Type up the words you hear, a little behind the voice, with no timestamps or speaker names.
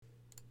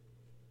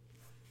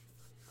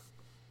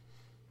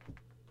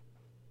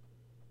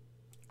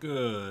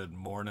Good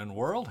morning,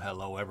 world.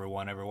 Hello,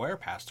 everyone, everywhere.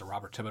 Pastor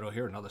Robert Thibodeau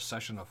here. Another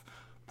session of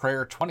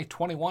Prayer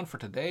 2021 for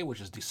today,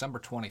 which is December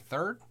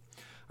 23rd.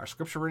 Our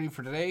scripture reading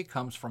for today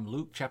comes from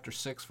Luke chapter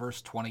 6,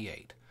 verse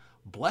 28.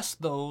 Bless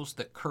those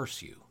that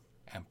curse you,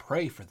 and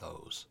pray for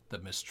those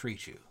that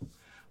mistreat you.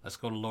 Let's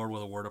go to the Lord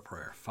with a word of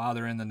prayer.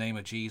 Father, in the name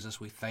of Jesus,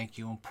 we thank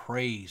you and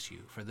praise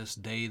you for this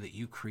day that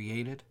you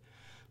created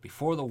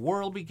before the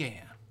world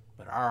began,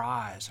 but our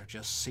eyes are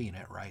just seeing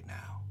it right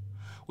now.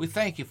 We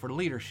thank you for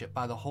leadership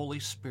by the Holy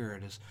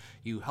Spirit as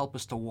you help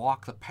us to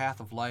walk the path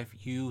of life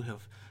you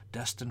have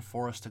destined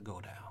for us to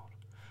go down.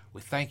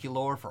 We thank you,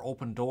 Lord, for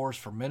open doors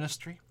for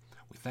ministry.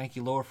 We thank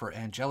you, Lord, for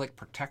angelic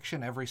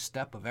protection every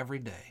step of every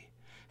day.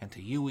 And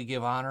to you we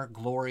give honor,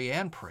 glory,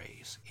 and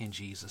praise in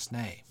Jesus'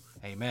 name.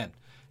 Amen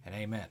and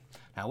amen.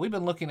 Now, we've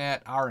been looking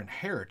at our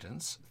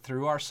inheritance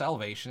through our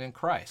salvation in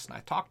Christ. And I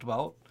talked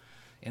about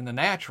in the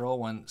natural,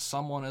 when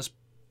someone is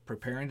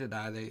preparing to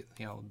die, they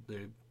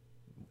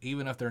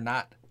even if they're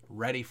not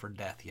ready for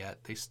death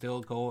yet, they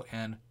still go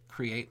and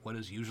create what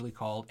is usually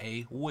called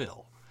a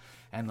will.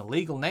 And the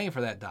legal name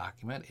for that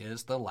document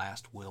is the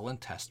last will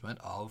and testament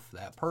of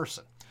that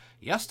person.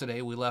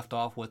 Yesterday, we left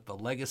off with the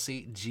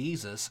legacy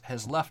Jesus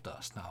has left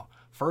us. Now,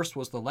 first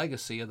was the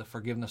legacy of the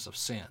forgiveness of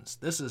sins.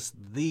 This is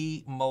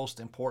the most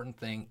important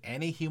thing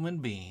any human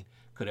being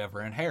could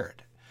ever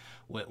inherit.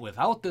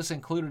 Without this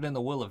included in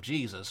the will of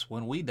Jesus,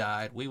 when we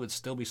died, we would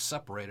still be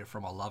separated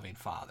from a loving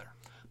Father.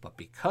 But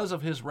because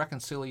of his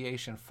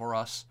reconciliation for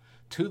us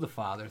to the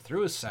Father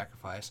through his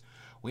sacrifice,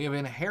 we have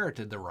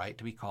inherited the right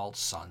to be called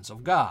sons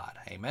of God.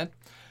 Amen?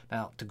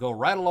 Now, to go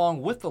right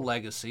along with the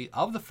legacy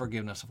of the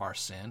forgiveness of our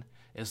sin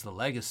is the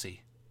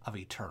legacy of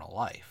eternal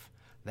life.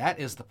 That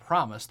is the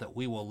promise that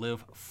we will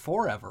live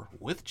forever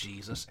with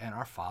Jesus and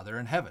our Father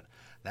in heaven.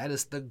 That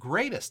is the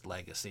greatest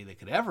legacy that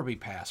could ever be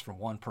passed from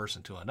one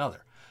person to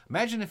another.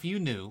 Imagine if you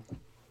knew,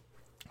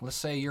 let's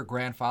say your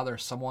grandfather or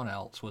someone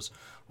else was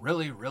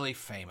really, really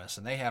famous,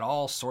 and they had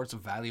all sorts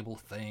of valuable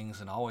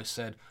things and always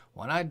said,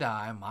 when I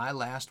die, my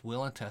last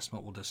will and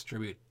testament will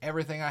distribute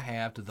everything I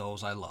have to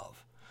those I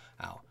love.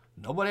 Now,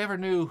 nobody ever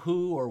knew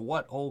who or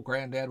what old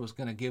granddad was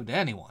going to give to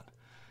anyone.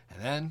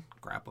 And then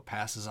Grandpa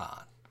passes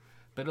on.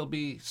 But it'll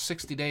be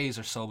 60 days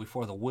or so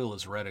before the will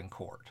is read in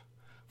court.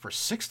 For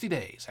 60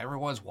 days,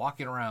 everyone's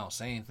walking around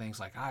saying things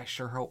like, I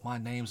sure hope my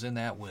name's in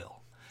that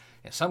will.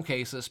 In some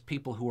cases,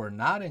 people who are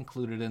not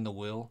included in the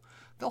will,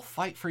 they'll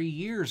fight for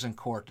years in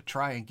court to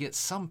try and get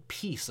some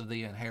piece of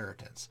the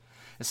inheritance.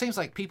 It seems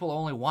like people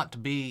only want to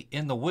be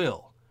in the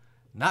will,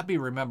 not to be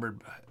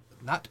remembered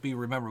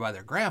by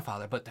their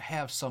grandfather, but to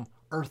have some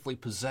earthly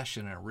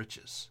possession and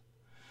riches.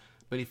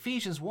 But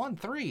Ephesians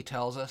 1:3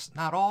 tells us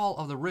not all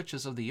of the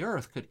riches of the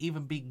earth could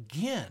even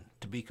begin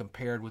to be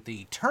compared with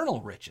the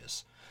eternal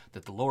riches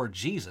that the Lord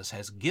Jesus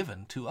has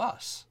given to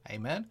us.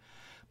 Amen?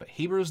 But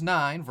Hebrews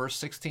 9, verse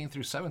 16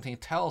 through 17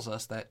 tells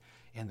us that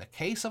in the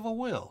case of a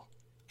will,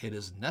 it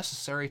is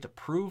necessary to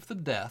prove the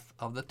death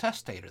of the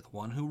testator, the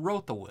one who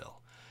wrote the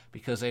will,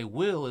 because a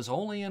will is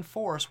only in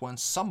force when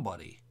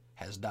somebody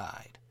has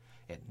died.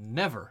 It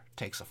never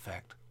takes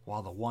effect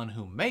while the one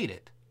who made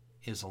it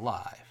is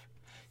alive.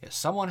 If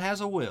someone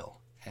has a will,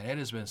 and it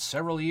has been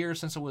several years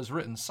since it was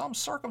written, some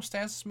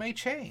circumstances may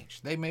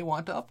change. They may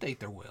want to update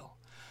their will.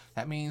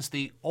 That means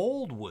the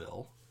old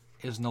will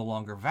is no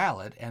longer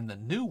valid, and the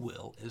new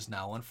will is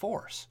now in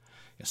force.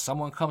 If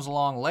someone comes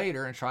along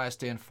later and tries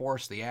to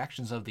enforce the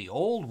actions of the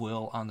old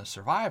will on the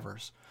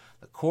survivors,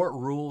 the court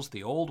rules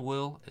the old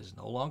will is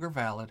no longer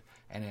valid,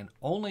 and it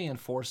only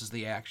enforces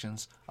the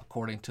actions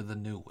according to the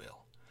new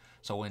will.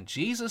 So when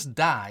Jesus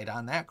died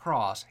on that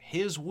cross,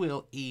 his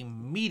will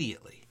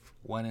immediately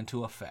went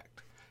into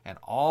effect, and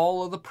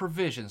all of the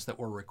provisions that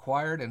were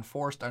required and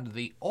enforced under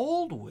the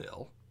old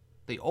will,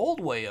 the old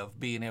way of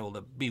being able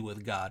to be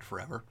with God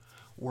forever,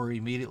 were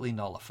immediately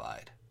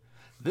nullified.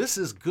 This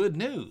is good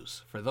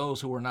news for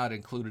those who were not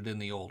included in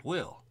the old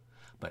will,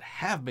 but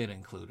have been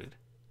included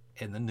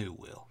in the new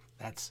will.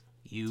 That's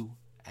you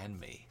and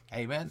me.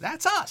 Amen.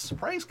 That's us.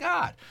 Praise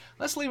God.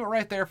 Let's leave it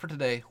right there for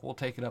today. We'll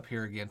take it up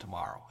here again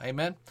tomorrow.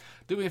 Amen.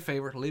 Do me a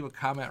favor, leave a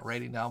comment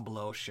rating down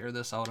below. Share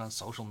this out on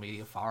social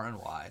media far and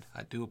wide.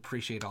 I do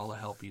appreciate all the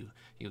help you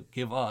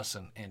give us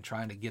in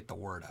trying to get the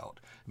word out.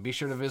 And be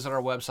sure to visit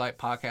our website,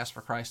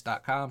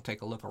 podcastforchrist.com.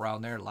 Take a look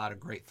around there. A lot of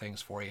great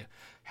things for you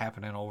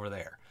happening over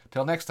there.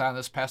 Till next time,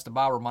 this is Pastor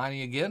Bob reminding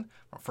you again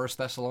from 1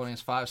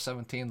 Thessalonians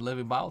 5:17,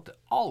 Living Bible, to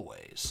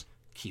always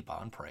keep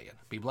on praying.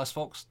 Be blessed,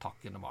 folks. Talk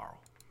to you tomorrow.